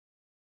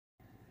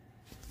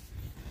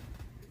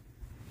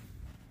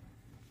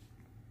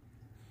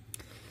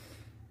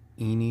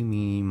Eeny,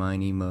 meeny,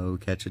 miny, mo,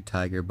 catch a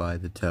tiger by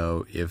the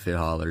toe. If it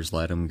hollers,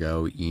 let him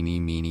go. Eeny,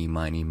 meeny,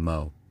 miny,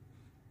 mo.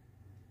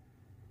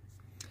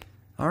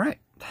 Alright.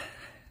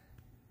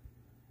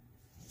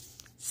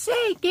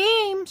 Say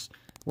games!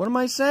 What am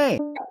I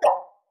saying?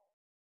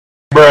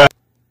 Bruh.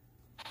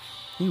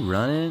 You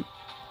running?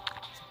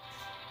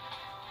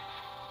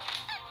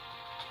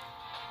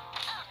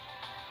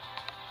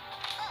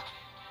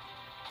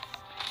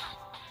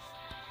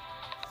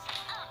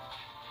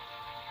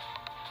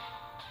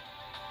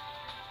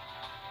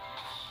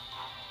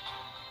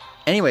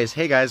 Anyways,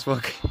 hey guys,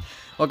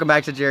 welcome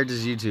back to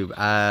Jared's YouTube.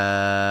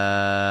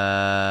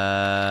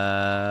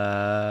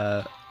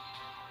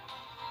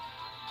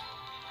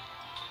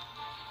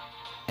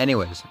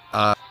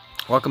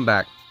 Welcome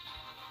back.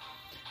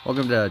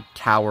 Welcome to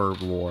Tower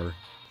War.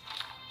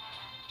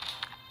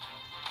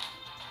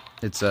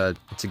 It's a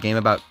game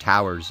about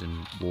towers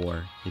and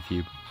war. If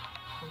you.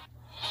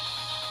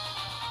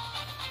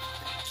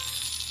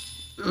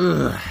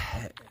 Ugh.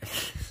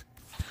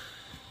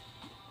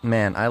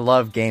 Man, I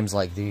love games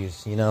like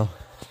these, you know?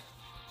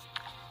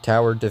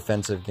 Tower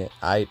defensive game.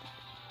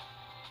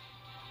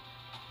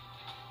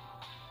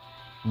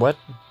 What?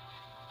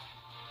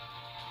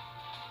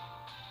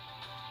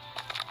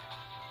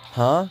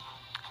 Huh?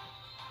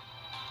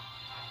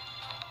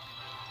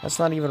 That's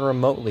not even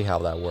remotely how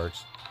that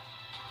works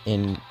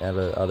in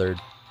other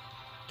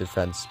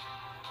defense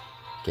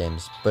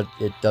games, but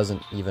it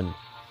doesn't even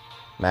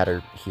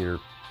matter here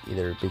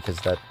either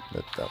because that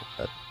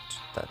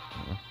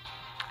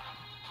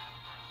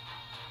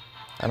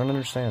I don't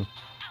understand.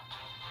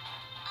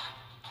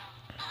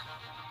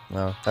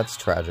 No, that's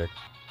tragic.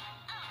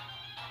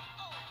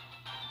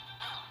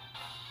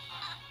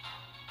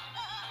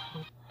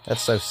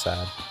 That's so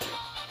sad.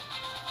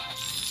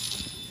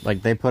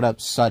 Like, they put up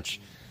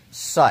such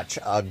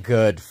a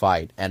good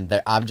fight,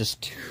 and I'm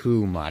just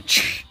too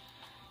much.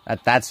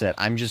 That's it.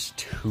 I'm just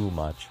too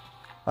much.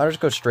 I'll just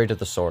go straight to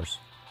the source.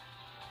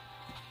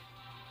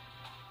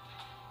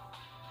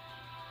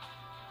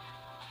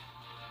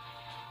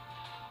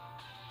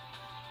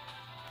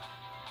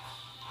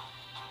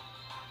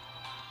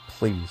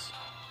 Please.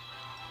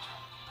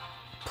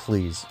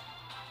 Please.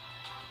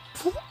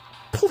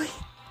 Please.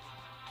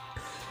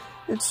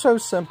 It's so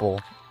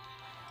simple.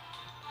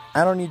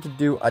 I don't need to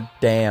do a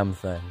damn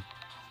thing.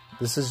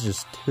 This is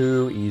just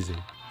too easy.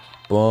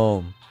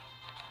 Boom.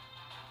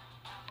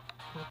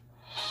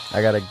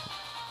 I got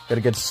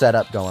a good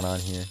setup going on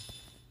here.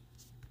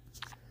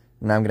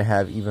 Now I'm gonna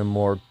have even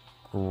more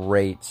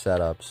great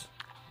setups.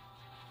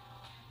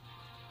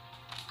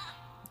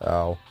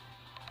 Oh.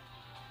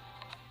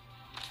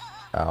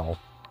 Ow.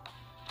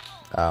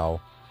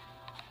 Ow.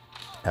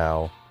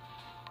 Ow.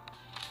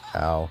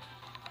 Ow.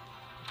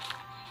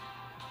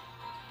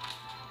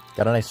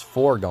 Got a nice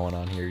 4 going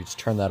on here. You just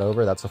turn that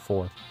over, that's a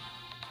 4.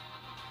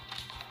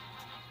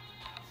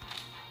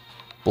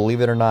 Believe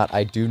it or not,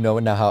 I do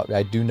know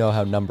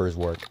how numbers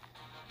work.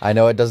 I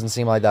know it doesn't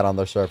seem like that on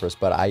the surface,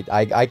 but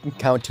I can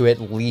count to at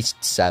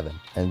least 7.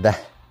 And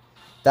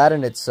that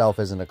in itself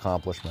is an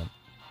accomplishment.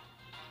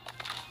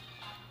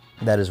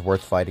 That is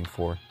worth fighting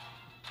for.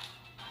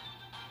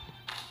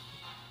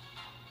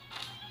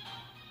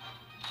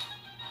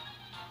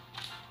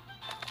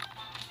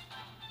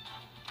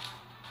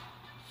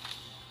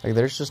 Like,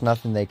 there's just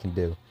nothing they can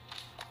do.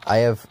 I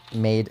have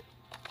made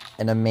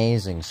an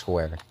amazing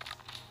square.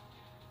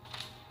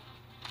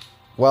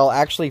 Well,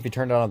 actually, if you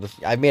turn it on,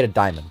 I've made a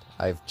diamond.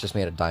 I've just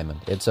made a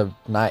diamond. It's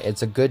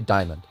a good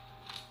diamond.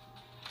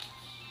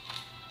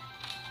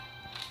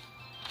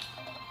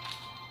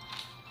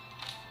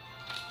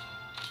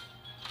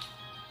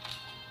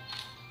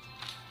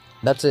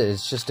 That's it.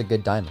 It's just a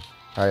good diamond.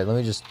 All right, let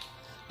me just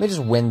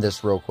win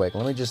this real quick.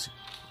 Let me just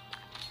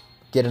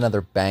get another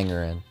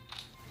banger in.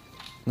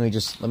 Let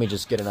me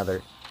just get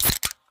another.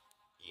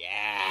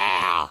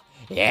 Yeah!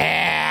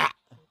 Yeah!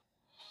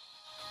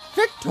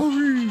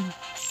 Victory!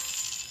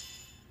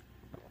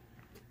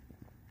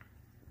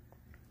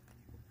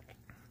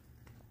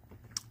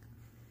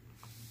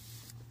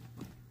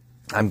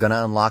 I'm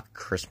gonna unlock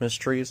Christmas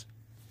trees.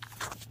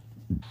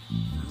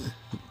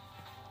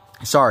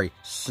 Sorry,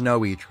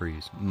 snowy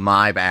trees.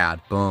 My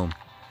bad. Boom,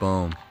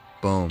 boom,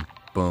 boom,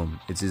 boom.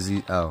 It's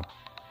easy. Oh.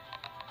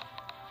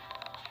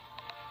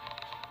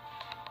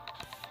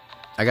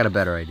 I got a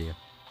better idea.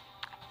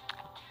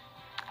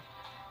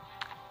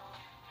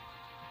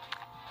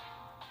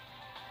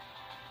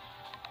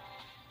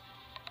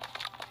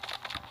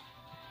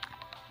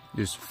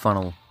 Just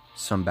funnel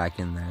some back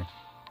in there.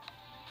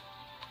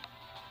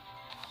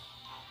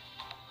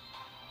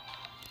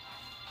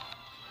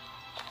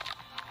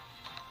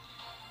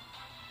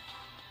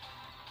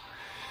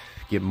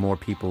 Get more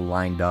people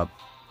lined up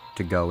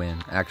to go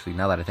in. Actually,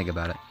 now that I think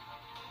about it.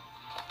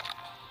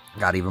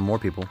 Got even more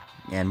people.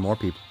 And more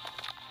people.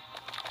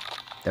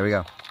 There we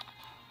go.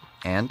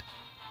 And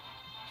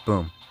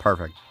boom.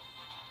 Perfect.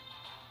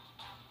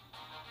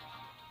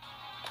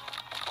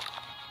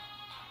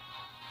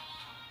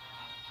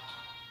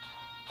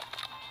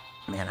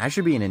 Man, I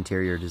should be an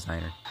interior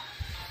designer.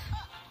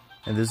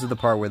 And this is the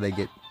part where they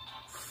get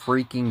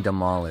freaking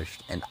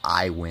demolished, and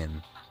I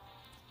win.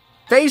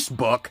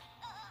 Facebook?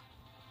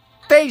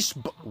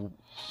 Facebook!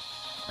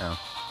 Oh.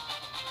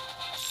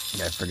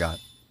 Yeah, I forgot.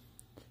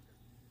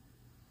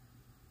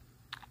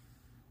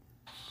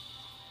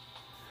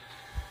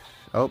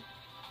 Oh.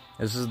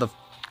 This is the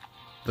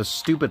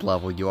stupid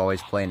level you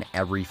always play in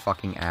every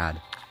fucking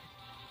ad.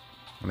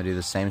 I'm gonna do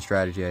the same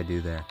strategy I do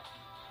there.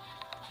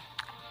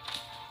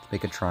 Let's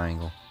make a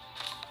triangle.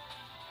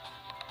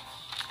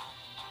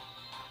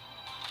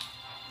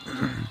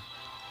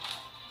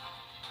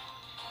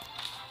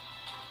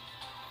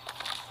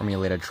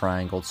 Formulate a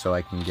triangle so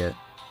I can get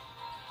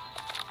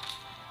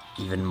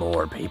even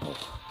more people.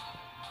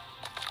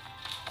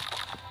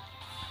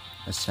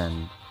 Let's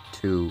send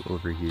 2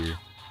 over here.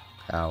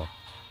 Ow.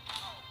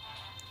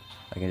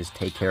 I can just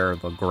take care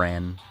of the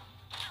green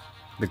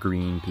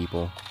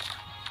people.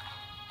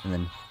 And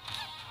then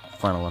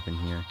funnel up in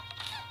here.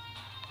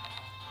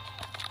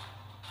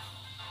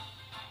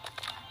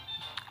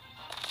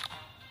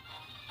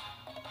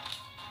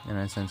 And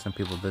I send some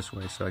people this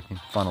way so I can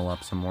funnel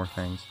up some more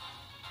things.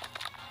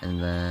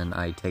 And then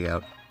I take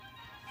out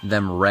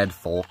them red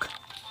folk.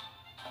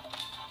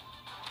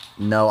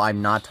 No,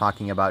 I'm not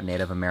talking about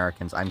Native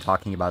Americans. I'm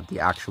talking about the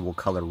actual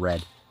color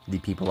red. The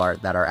people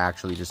that are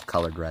actually just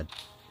colored red.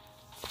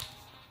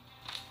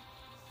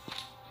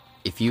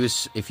 If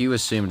you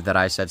assumed that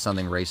I said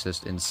something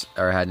racist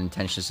or had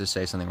intentions to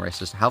say something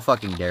racist, how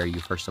fucking dare you,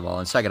 first of all?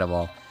 And second of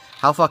all,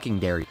 how fucking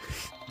dare you?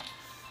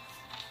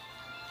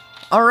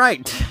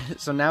 Alright,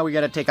 so now we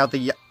gotta take out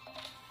the...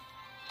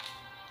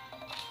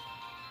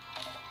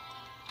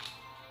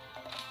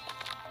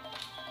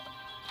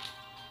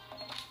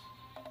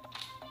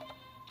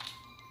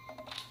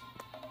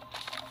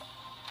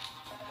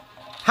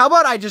 How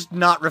about I just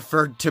not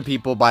refer to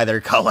people by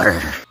their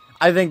color?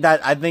 I think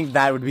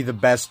that would be the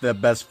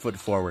best foot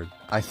forward.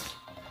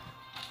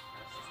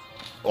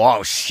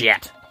 Oh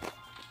shit.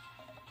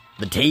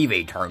 The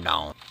TV turned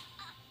on.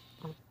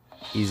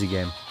 Easy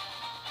game.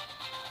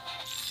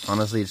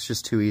 Honestly, it's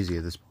just too easy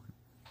at this point.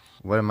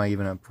 What am I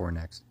even up for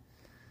next?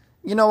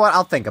 You know what?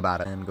 I'll think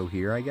about it and go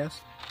here, I guess.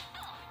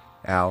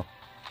 Ow.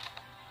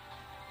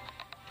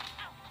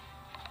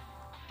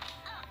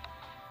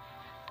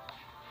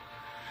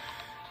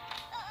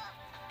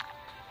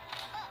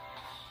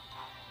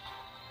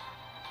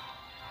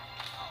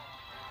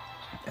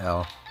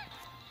 Ow.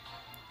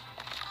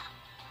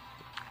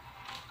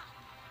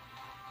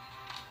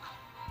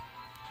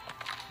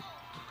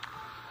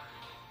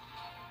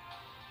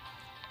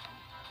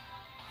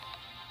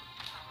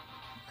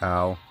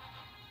 Ow.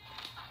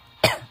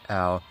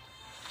 Ow.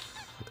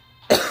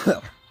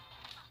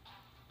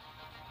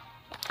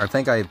 I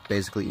think I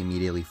basically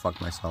immediately fucked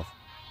myself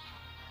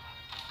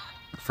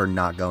for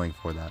not going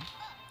for that.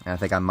 And I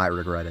think I might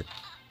regret it.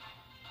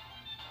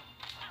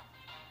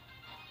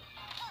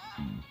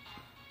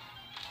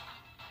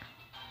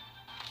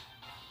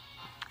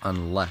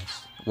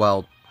 Unless,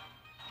 well,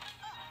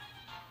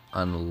 I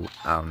don't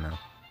know.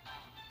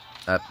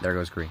 There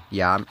goes green.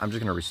 Yeah, I'm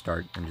just gonna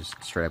restart and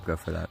just straight up go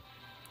for that.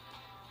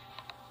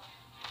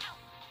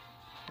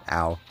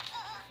 Ow.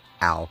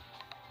 Ow.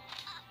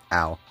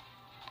 Ow.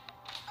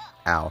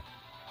 Ow.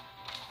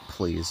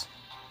 Please.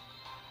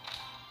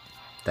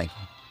 Thank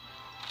you.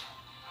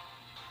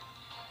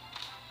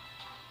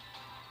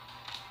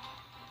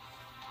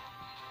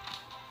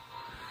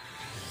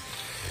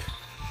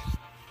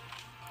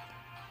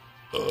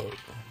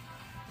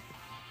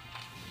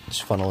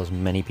 Just funnel as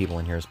many people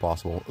in here as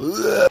possible.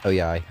 Oh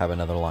yeah, I have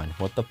another line.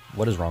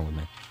 What is wrong with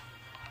me?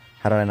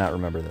 How did I not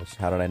remember this?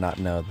 How did I not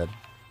know that...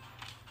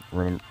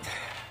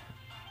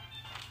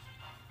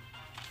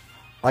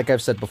 Like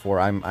I've said before,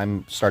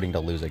 I'm starting to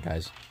lose it,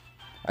 guys.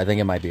 I think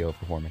it might be over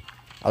for me.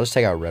 I'll just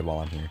take out red while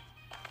I'm here.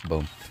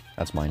 Boom.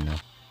 That's mine now.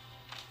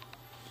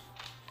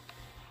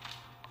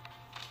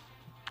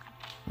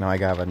 Now I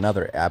have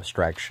another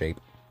abstract shape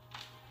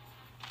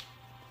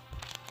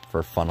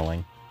for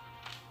funneling.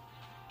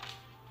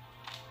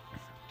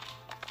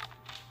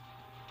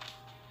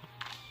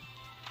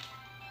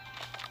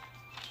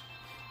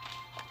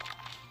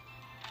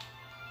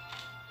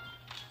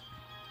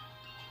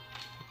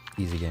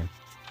 Easy game.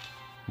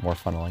 More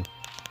funneling.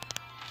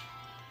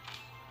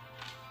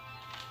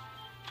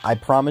 I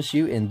promise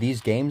you, in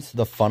these games,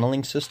 the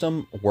funneling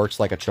system works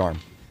like a charm.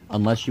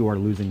 Unless you are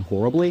losing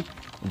horribly,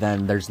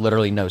 then there's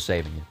literally no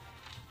saving you.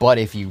 But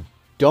if you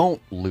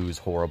don't lose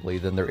horribly,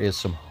 then there is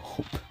some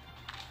hope.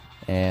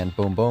 And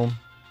boom, boom.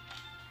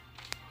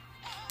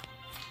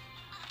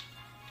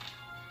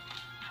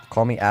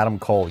 Call me Adam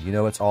Cole. You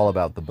know it's all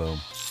about the boom.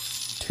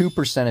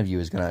 2% of you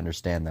is going to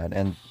understand that.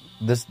 And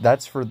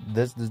that's for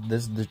this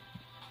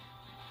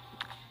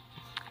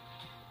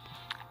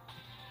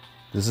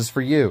is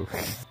for you.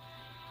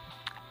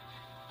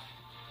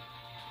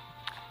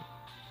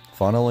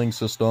 Funneling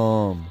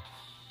system.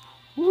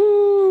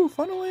 Woo!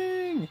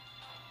 Funneling!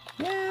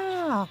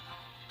 Yeah!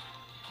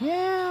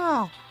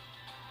 Yeah!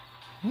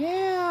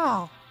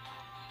 Yeah!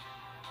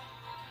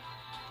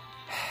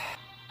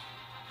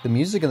 The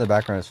music in the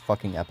background is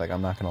fucking epic,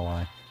 I'm not gonna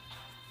lie.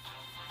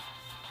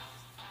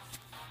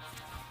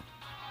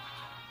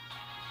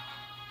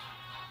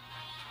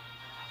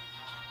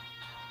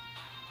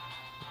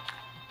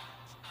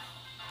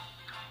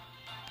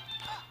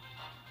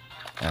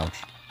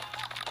 Ouch.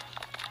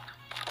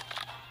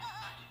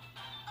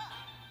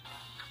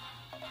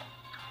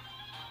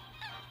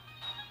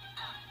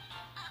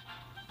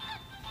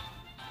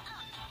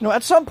 You know,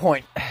 at some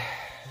point,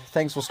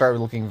 things will start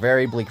looking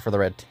very bleak for the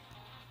red team.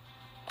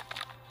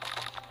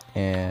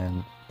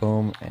 And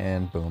boom,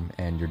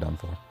 and you're done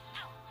for.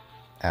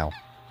 Ow.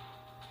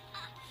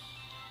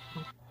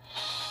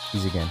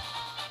 Easy game.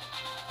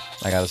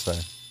 I gotta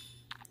say.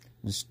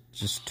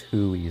 Just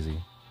too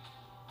easy.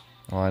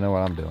 Oh, I know what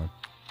I'm doing.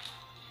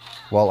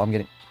 Well, I'm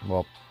getting...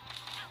 Well,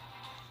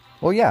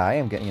 yeah, I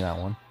am getting that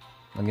one.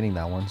 I'm getting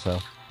that one, so...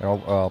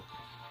 Well...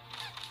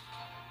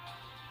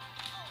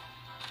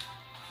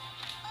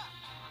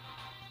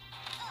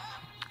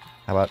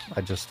 How about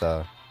I just,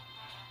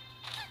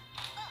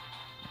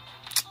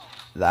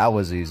 That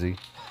was easy.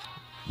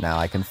 Now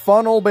I can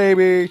funnel,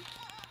 baby!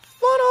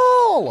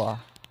 Funnel!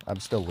 I'm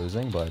still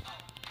losing, but...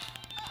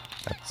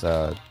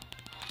 That's,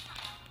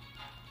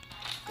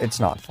 It's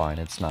not fine.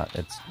 It's not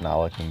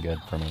looking good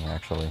for me,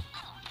 actually.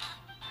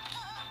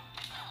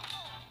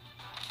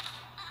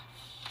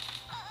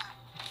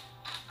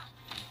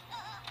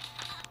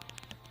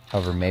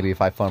 However, maybe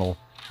if I funnel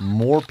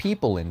more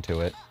people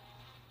into it...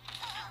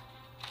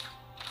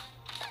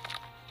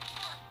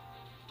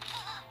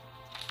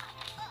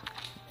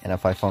 And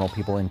if I funnel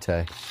people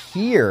into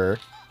here,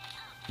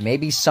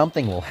 maybe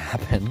something will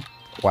happen.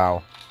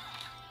 Wow.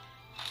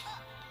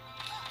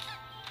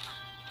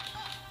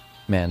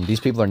 Man, these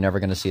people are never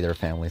going to see their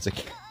families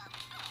again.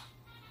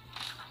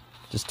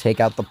 Just take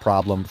out the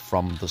problem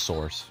from the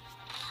source.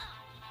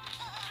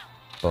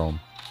 Boom.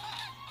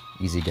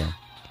 Easy game.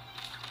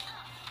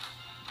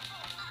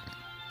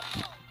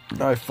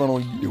 Now I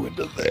funnel you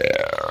into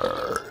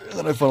there. And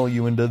then I funnel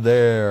you into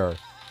there.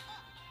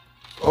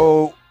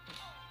 Oh.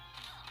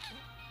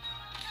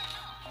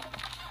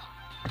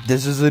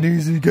 This is an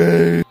easy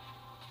game.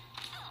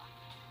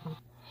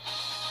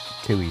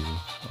 Too easy,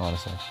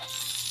 honestly.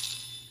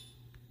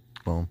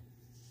 Boom.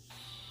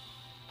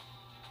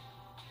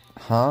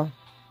 Huh?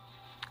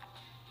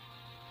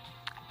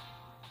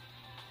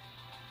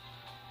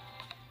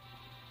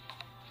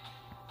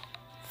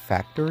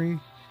 Factory?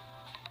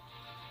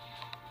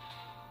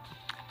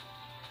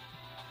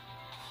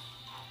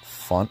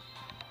 Fun.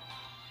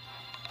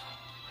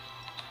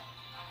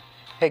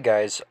 Hey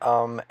guys,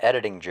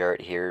 editing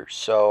Jarrett here.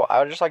 So I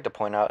would just like to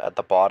point out at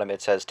the bottom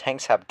it says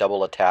tanks have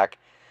double attack.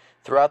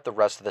 Throughout the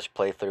rest of this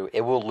playthrough,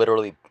 it will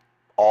literally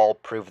all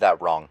prove that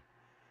wrong.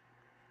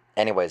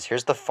 Anyways,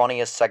 here's the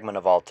funniest segment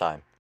of all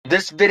time.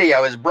 This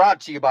video is brought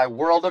to you by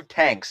World of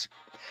Tanks.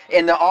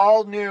 In the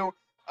all-new,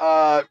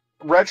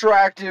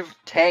 retroactive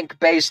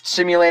tank-based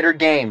simulator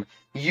game,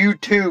 you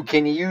too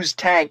can use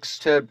tanks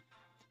to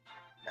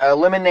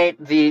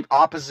eliminate the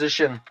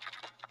opposition.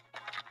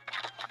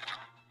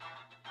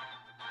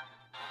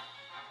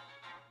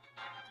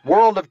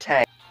 World of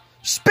Tanks.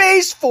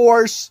 Space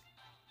Force!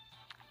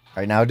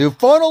 Alright, now do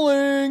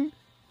funneling!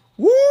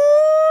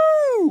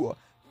 Woo!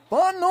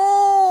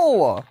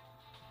 Funnel!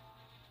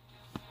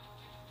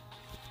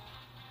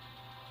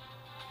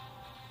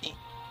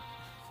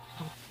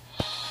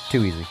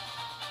 Too easy.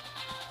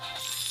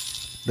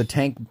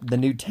 The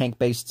new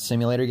tank-based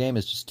simulator game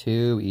is just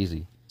too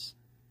easy.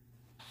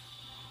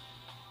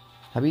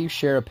 How about you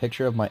share a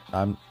picture of my...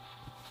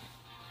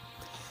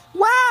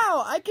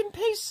 Wow! I can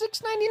pay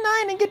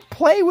 $6.99 and get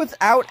play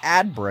without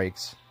ad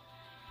breaks.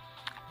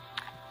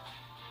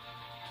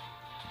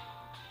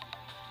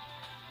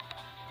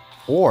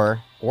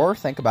 Or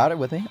think about it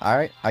with me.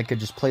 Alright, I could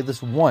just play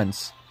this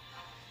once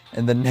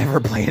and then never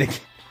play it again.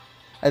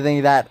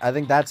 I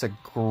think that's a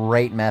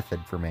great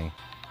method for me.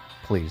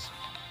 Please.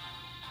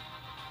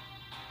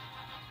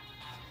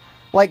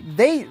 Like,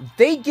 they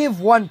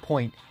give 1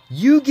 point,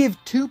 you give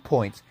 2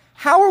 points.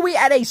 How are we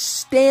at a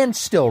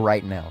standstill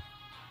right now?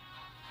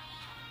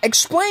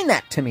 Explain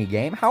that to me,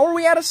 game. How are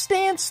we at a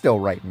standstill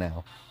right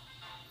now?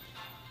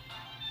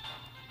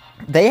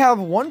 They have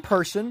one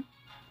person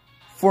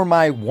for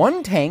my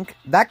one tank.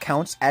 That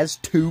counts as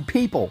 2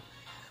 people.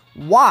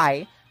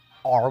 Why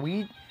are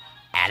we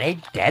at a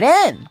dead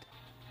end?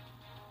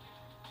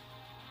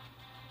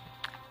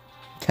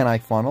 Can I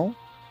funnel?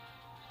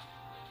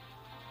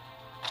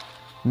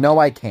 No,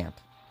 I can't.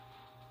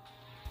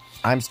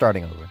 I'm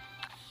starting over.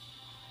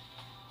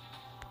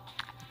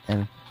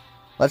 And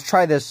let's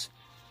try this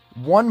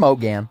one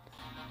Mogan.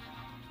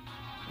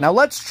 Now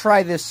let's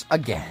try this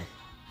again.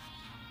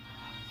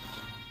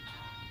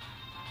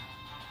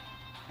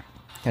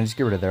 Can I just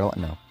get rid of there?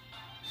 No.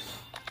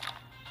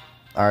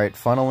 Alright,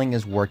 funneling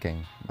is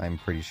working, I'm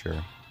pretty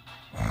sure.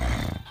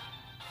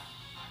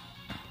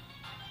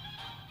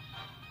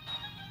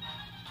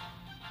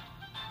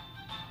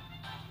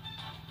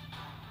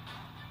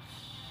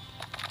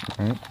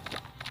 Alright.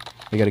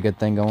 We got a good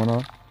thing going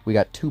on. We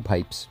got 2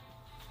 pipes.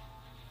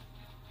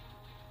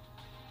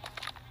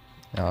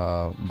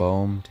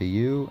 Boom to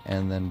you,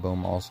 and then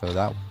boom also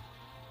that one.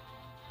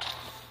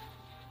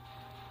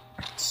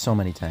 So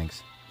many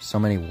tanks. So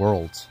many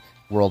worlds.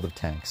 World of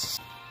Tanks.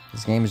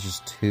 This game is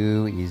just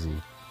too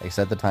easy.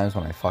 Except the times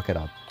when I fuck it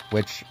up.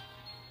 Which,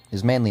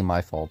 is mainly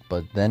my fault,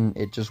 but then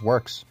it just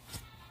works.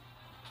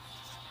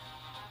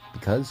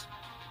 Because...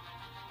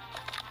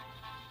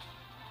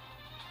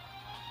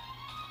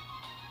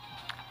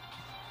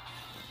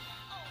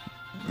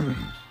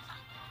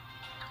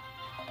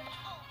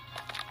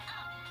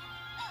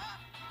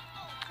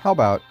 How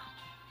about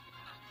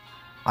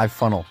I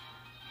funnel?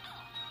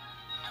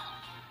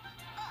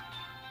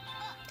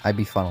 I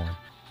be funneling.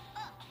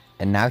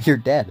 And now you're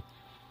dead.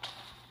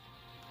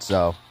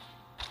 So,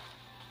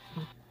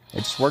 it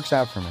just works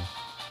out for me.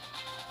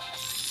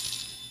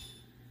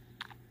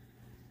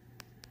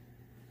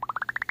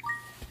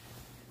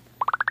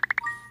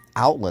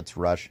 Outlets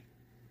rush.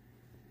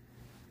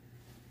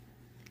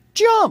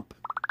 Jump!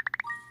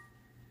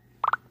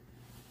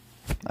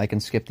 I can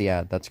skip the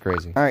ad. That's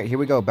crazy. Alright, here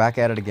we go. Back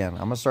at it again. I'm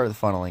going to start the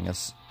funneling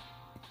as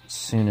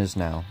soon as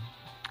now.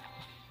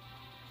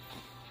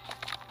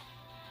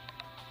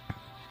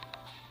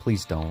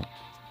 Please don't.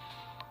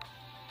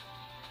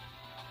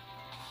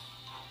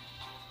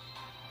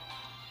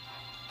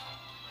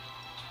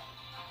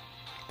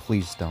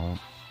 Please don't.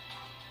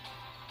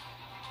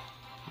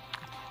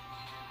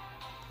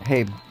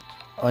 Hey,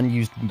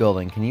 unused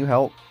building, can you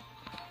help?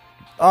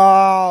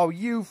 Oh,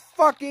 you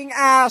fucking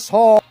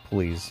asshole!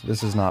 Please,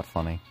 this is not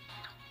funny.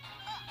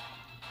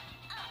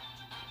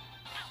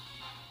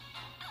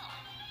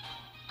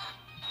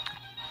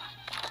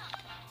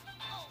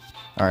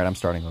 Alright, I'm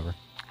starting over.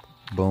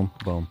 Boom,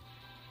 boom.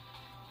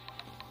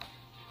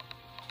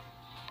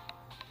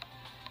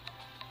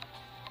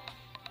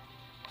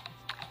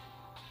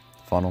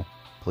 Funnel,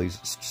 please.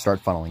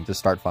 Start funneling. Just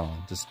start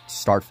funneling. Just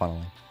start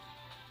funneling.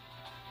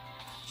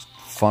 Just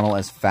funnel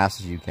as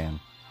fast as you can.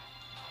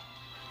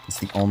 It's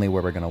the only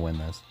way we're going to win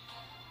this.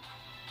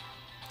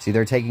 See,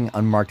 they're taking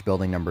unmarked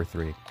building number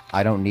 3.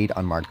 I don't need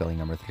unmarked building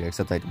number 3,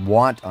 except I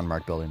want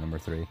unmarked building number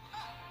 3.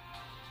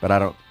 But I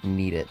don't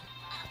need it.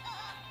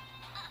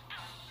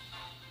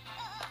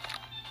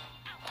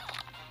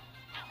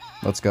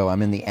 Let's go.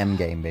 I'm in the M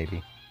game,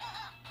 baby.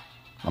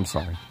 I'm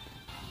sorry.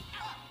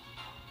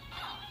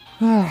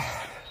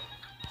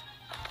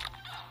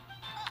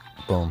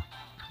 Boom.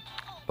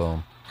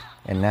 Boom.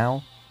 And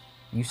now,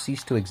 you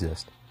cease to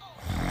exist.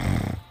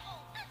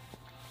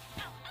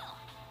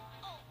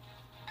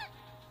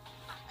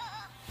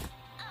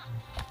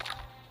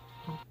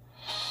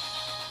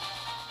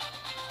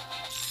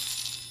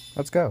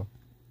 Let's go.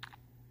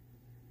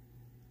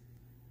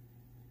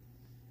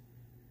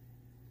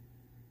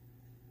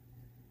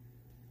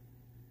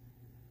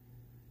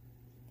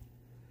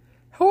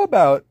 How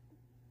about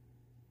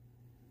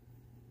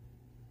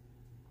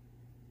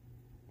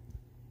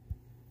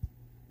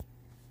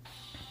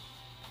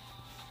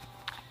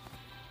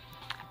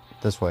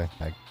this way?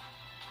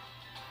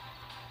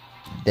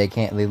 They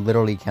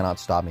literally cannot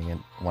stop me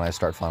when I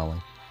start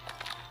funneling.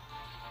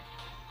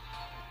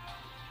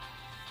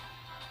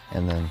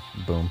 And then,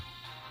 boom.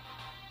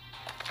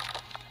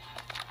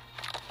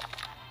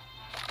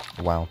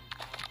 Wow.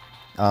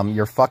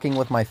 You're fucking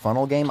with my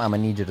funnel game? I'm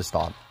gonna need you to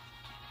stop.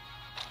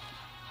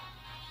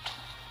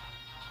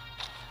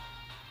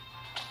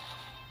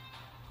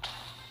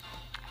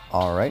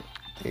 Alright,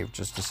 they've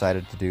just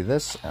decided to do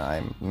this, and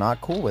I'm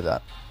not cool with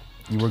that.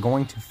 You were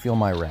going to feel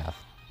my wrath.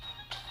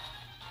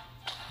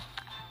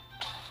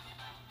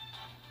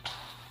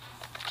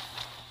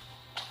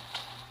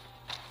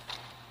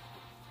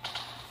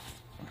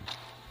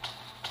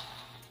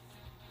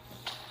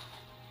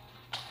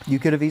 You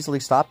could have easily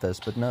stopped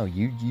this, but no,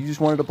 you just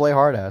wanted to play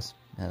hard ass,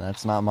 and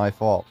that's not my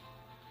fault.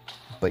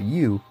 But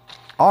you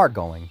are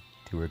going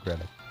to regret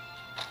it.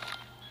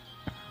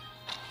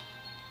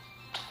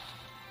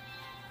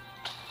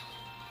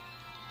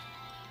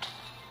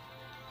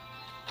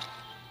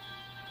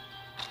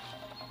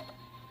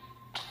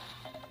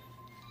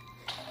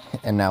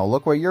 And now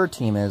look where your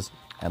team is,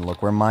 and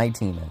look where my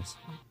team is.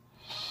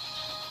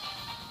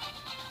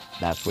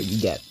 That's what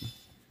you get.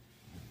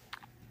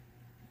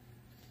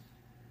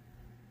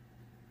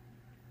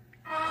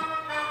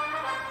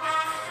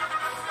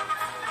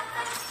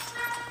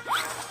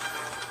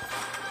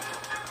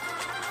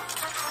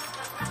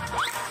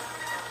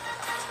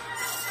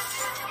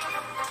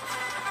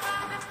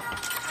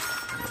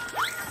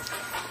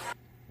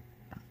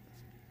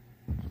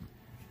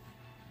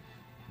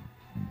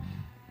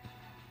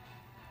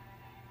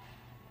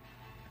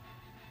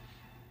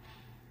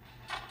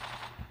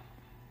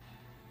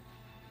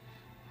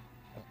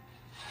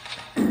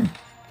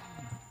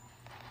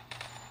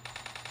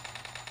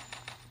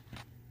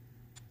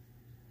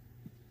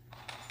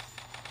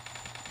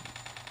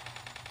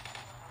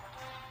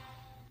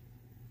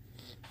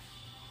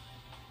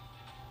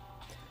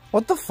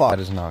 What the fuck? That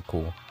is not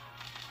cool.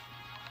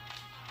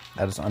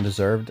 That is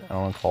undeserved and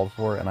uncalled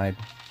for, and I...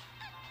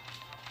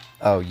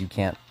 Oh, you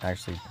can't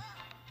actually...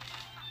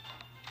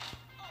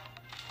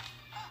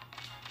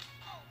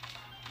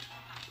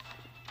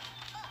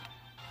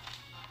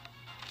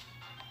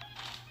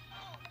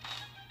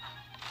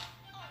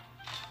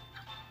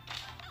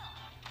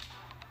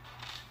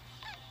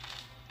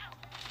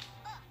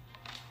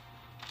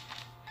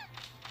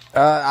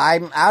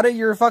 I'm out of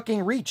your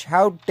fucking reach.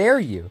 How dare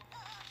you?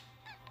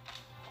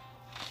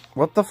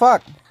 What the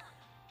fuck?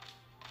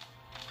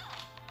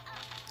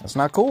 That's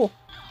not cool.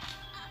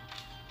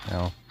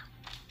 No.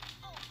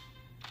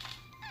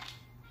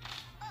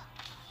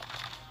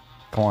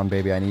 Come on,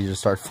 baby. I need you to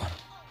start fun.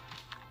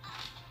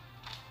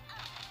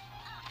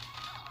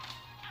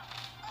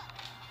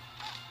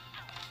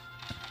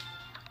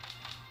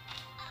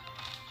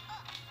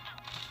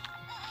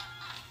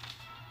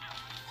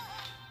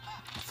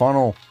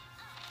 Funnel.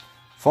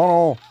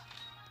 Funnel.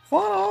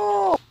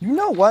 Funnel. You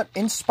know what?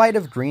 In spite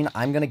of green,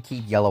 I'm going to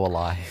keep yellow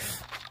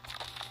alive.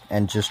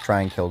 And just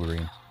try and kill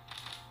green.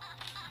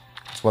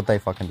 It's what they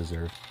fucking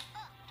deserve.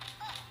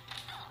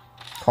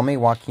 Call me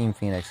Joaquin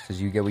Phoenix,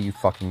 because you get what you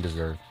fucking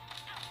deserve.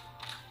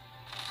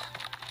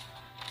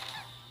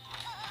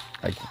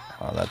 Like,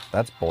 oh,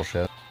 that's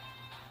bullshit.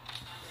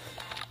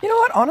 You know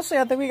what? Honestly,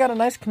 I think we got a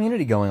nice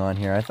community going on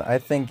here. I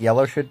think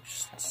yellow should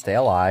stay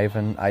alive,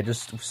 and I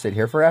just sit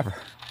here forever.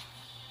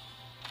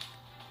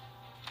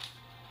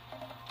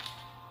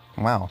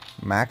 Wow,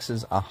 max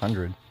is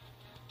 100.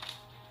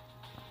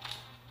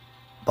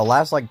 The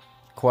last, like,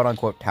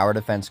 quote-unquote tower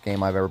defense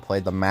game I've ever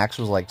played, the max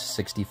was, like,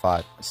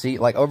 65. See,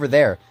 like, over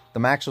there, the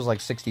max was, like,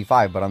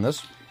 65, but on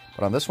this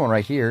one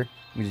right here,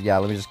 let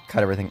me just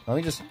cut everything.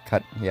 We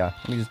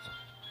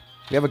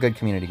have a good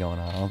community going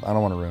on. I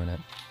don't want to ruin it.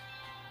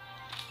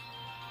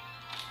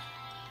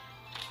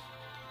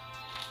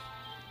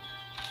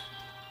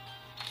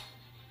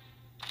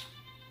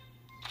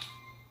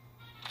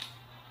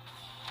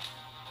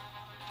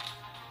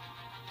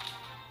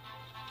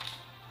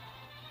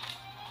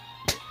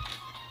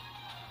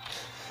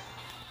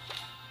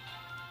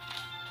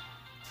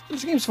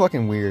 This game's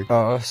fucking weird.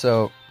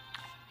 So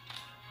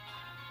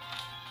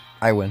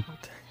I win.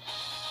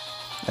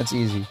 That's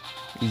easy.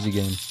 Easy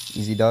game.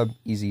 Easy dub.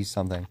 Easy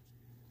something.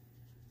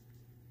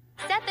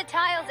 Set the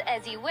tiles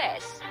as you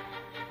wish.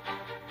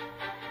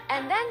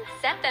 And then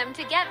set them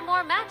to get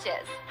more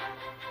matches.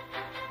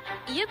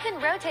 You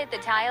can rotate the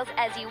tiles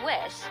as you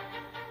wish.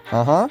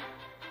 Uh-huh.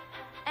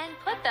 And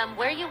put them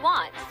where you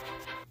want.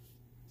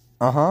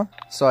 Uh-huh.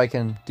 So I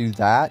can do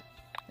that,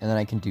 and then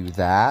I can do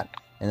that,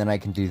 and then I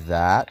can do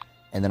that,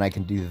 and then I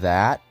can do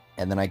that,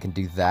 and then I can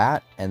do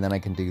that, and then I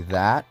can do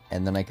that,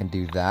 and then I can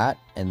do that,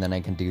 and then I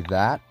can do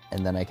that,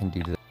 and then I can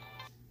do that.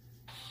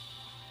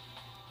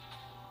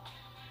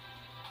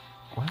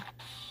 What?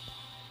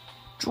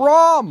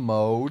 Draw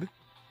mode?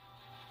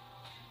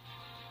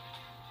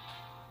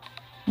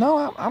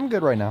 No, I'm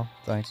good right now.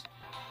 Thanks.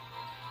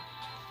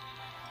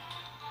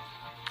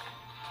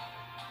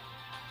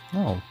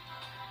 No.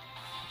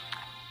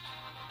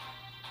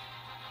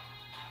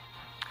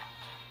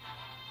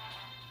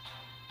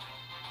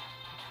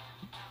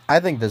 I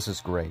think this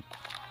is great.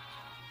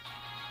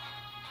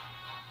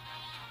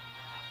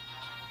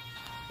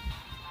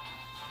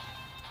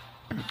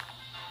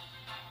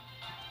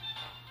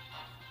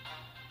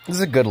 This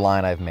is a good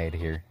line I've made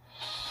here.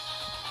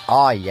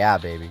 Aw, yeah,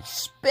 baby.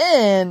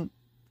 Spin!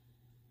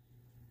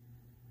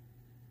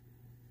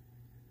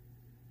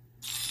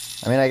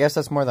 I mean, I guess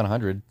that's more than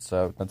 100,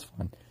 so that's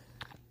fine.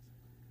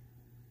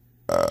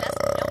 Best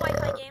no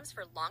Wi-Fi games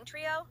for Long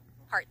Trio,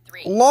 Part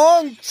 3.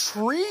 Long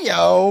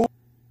Trio?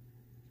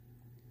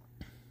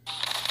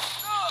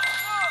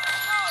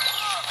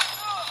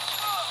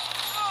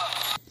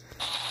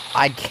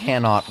 I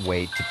cannot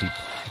wait to be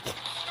back.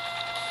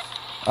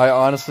 I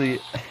honestly...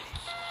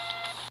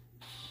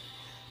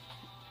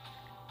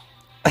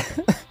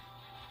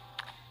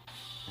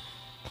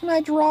 Can I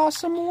draw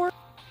some more?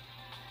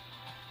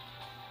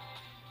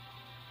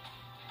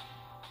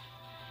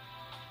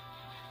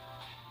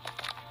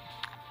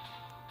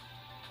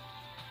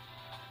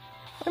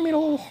 I mean, a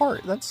little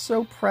heart. That's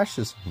so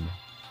precious of me.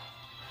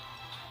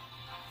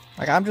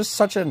 Like, I'm just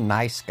such a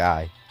nice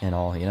guy and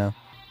all, you know?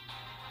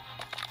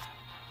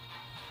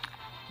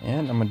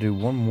 And I'm gonna do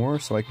one more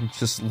so I can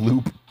just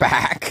loop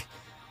back.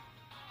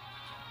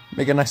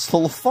 Make a nice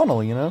little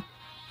funnel, you know?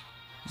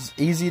 Just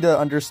easy to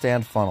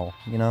understand funnel,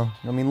 you know?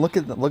 I mean, look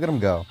at him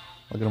go.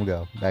 Look at him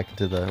go. Back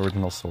into the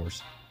original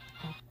source.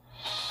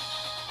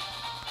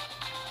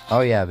 Oh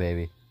yeah,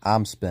 baby.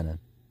 I'm spinning.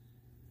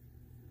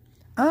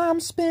 I'm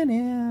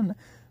spinning.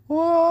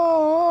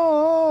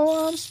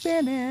 Whoa, I'm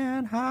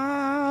spinning.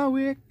 How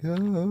it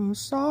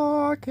goes,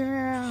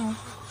 StarCal.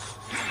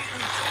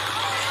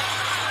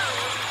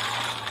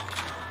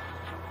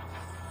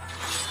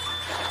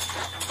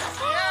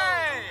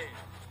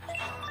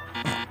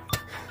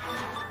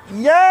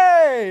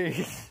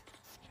 Yay!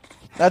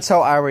 That's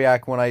how I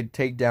react when I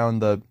take down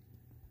the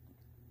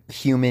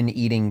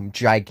human-eating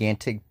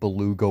gigantic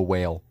beluga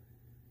whale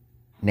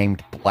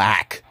named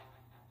Black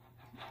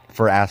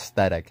for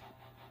aesthetic.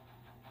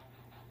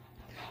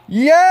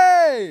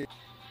 Yay!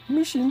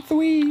 Mission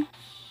 3.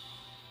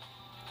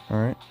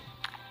 Alright.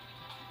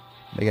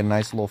 Make a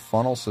nice little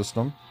funnel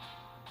system.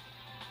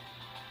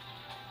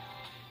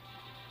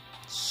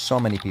 So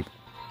many people.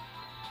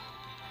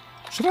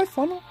 Should I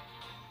funnel?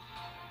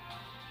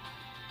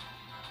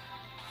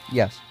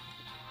 Yes.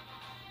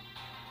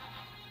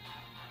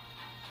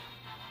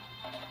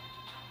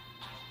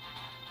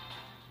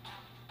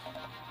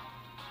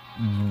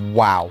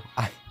 Wow.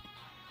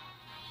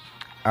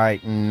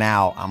 Alright,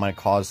 now I'm gonna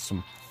cause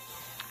some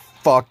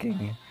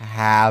fucking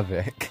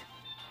havoc.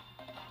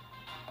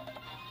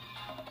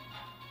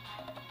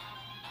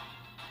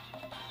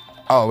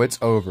 Oh, it's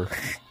over.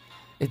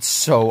 It's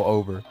so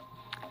over.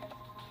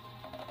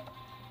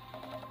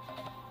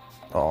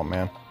 Oh,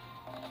 man.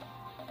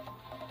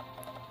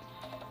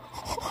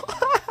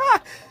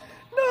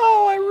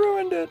 No, I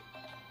ruined it.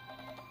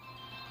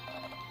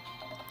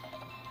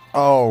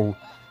 Oh,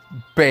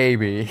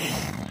 baby.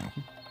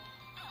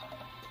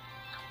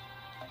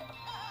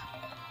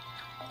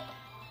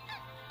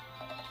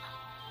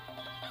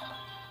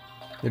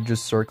 They're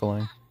just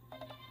circling.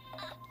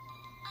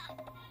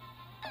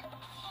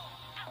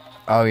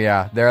 Oh,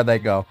 yeah. There they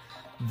go.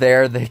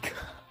 There they go.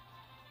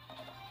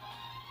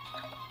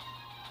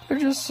 They're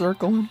just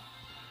circling.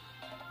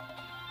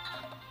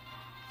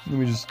 Let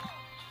me just...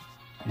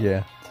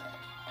 Yeah.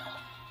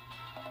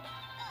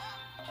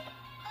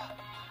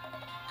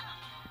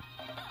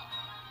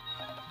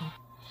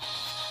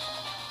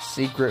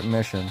 Secret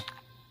mission.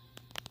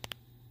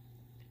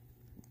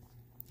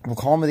 We'll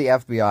call me the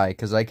FBI,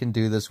 because I can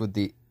do this with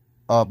the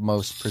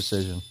utmost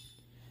precision.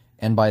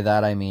 And by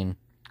that I mean,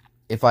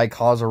 if I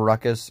cause a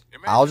ruckus,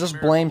 I'll just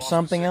blame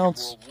something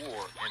else.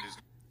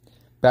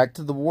 Back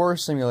to the war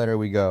simulator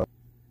we go.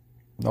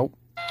 Nope.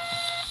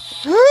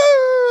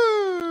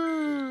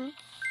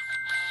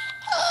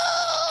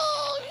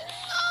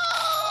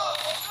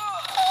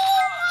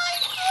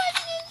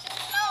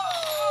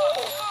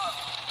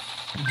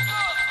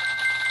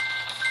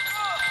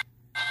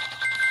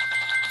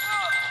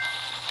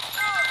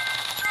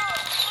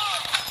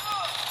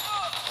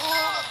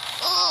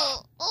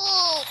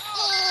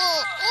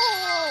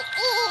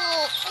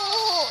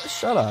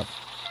 Shut up.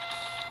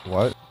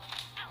 What?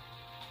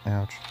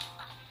 Ouch.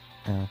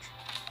 Ouch.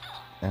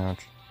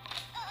 Ouch.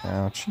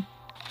 Ouch.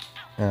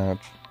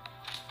 Ouch.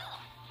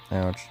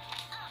 Ouch.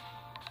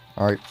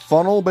 Alright,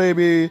 funnel,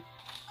 baby!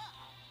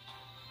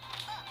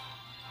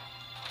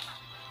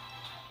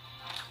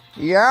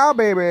 Yeah,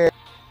 baby!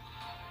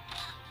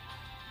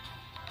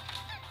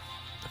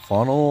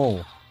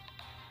 Funnel!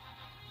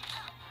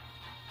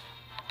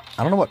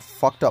 I don't know what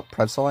fucked up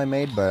pretzel I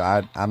made,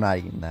 but I'm not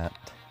eating that.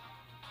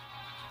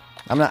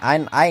 I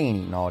ain't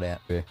eating all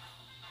that, baby.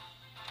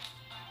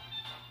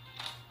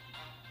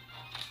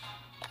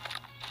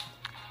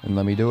 And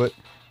let me do it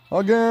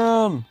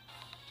again.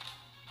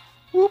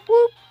 Whoop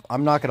whoop.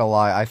 I'm not gonna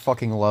lie, I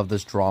fucking love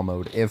this draw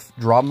mode. If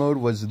draw mode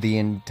was the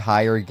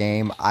entire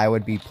game, I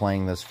would be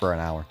playing this for an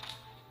hour.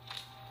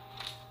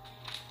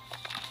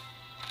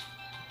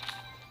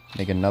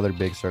 Make another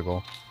big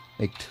circle.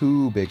 Make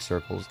 2 big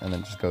circles, and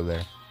then just go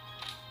there.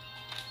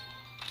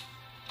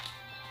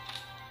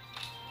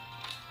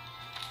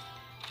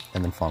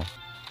 And then funnel.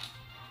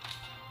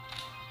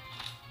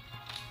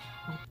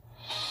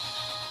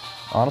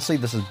 Honestly,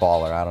 this is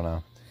baller. I don't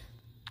know.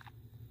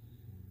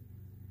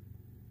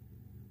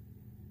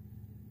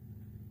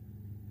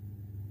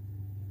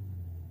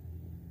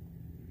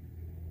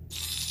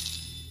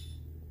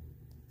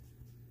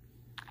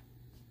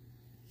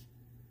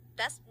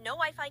 Best no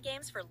Wi-Fi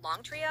games for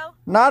Long Trio?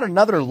 Not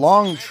another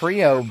Long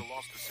Trio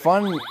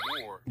fun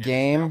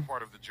game.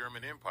 Part of the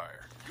German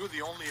Empire. You're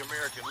the only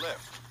American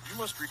left. You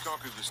must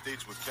reconquer the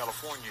states with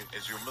California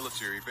as your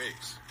military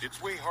base.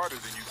 It's way harder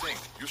than you think.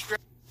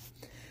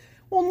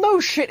 Well, no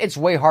shit, it's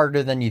way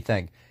harder than you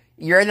think.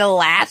 You're the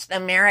last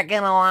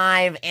American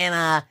alive in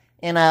a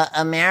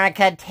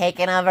America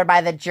taken over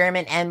by the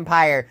German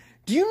Empire.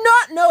 Do you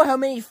not know how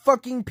many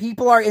fucking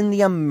people are in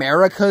the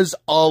Americas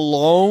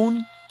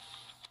alone?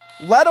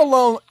 Let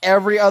alone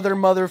every other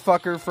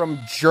motherfucker from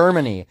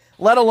Germany.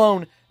 Let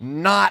alone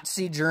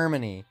Nazi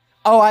Germany.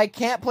 Oh, I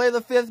can't play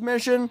the 5th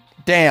mission?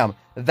 Damn,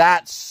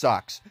 that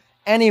sucks.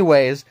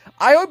 Anyways,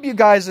 I hope you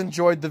guys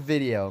enjoyed the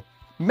video.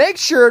 Make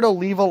sure to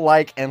leave a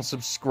like and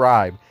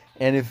subscribe.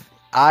 And if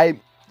I,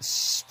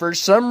 for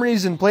some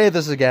reason, play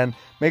this again,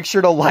 make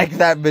sure to like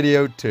that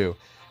video too.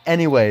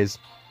 Anyways,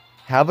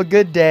 have a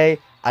good day.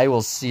 I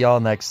will see y'all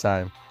next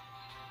time.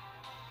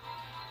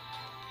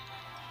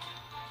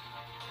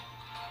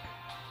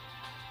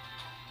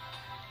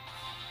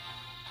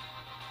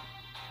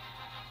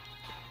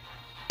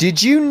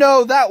 Did you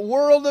know that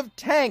World of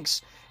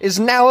Tanks is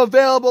now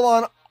available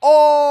on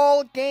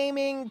all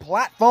gaming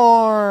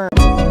platforms?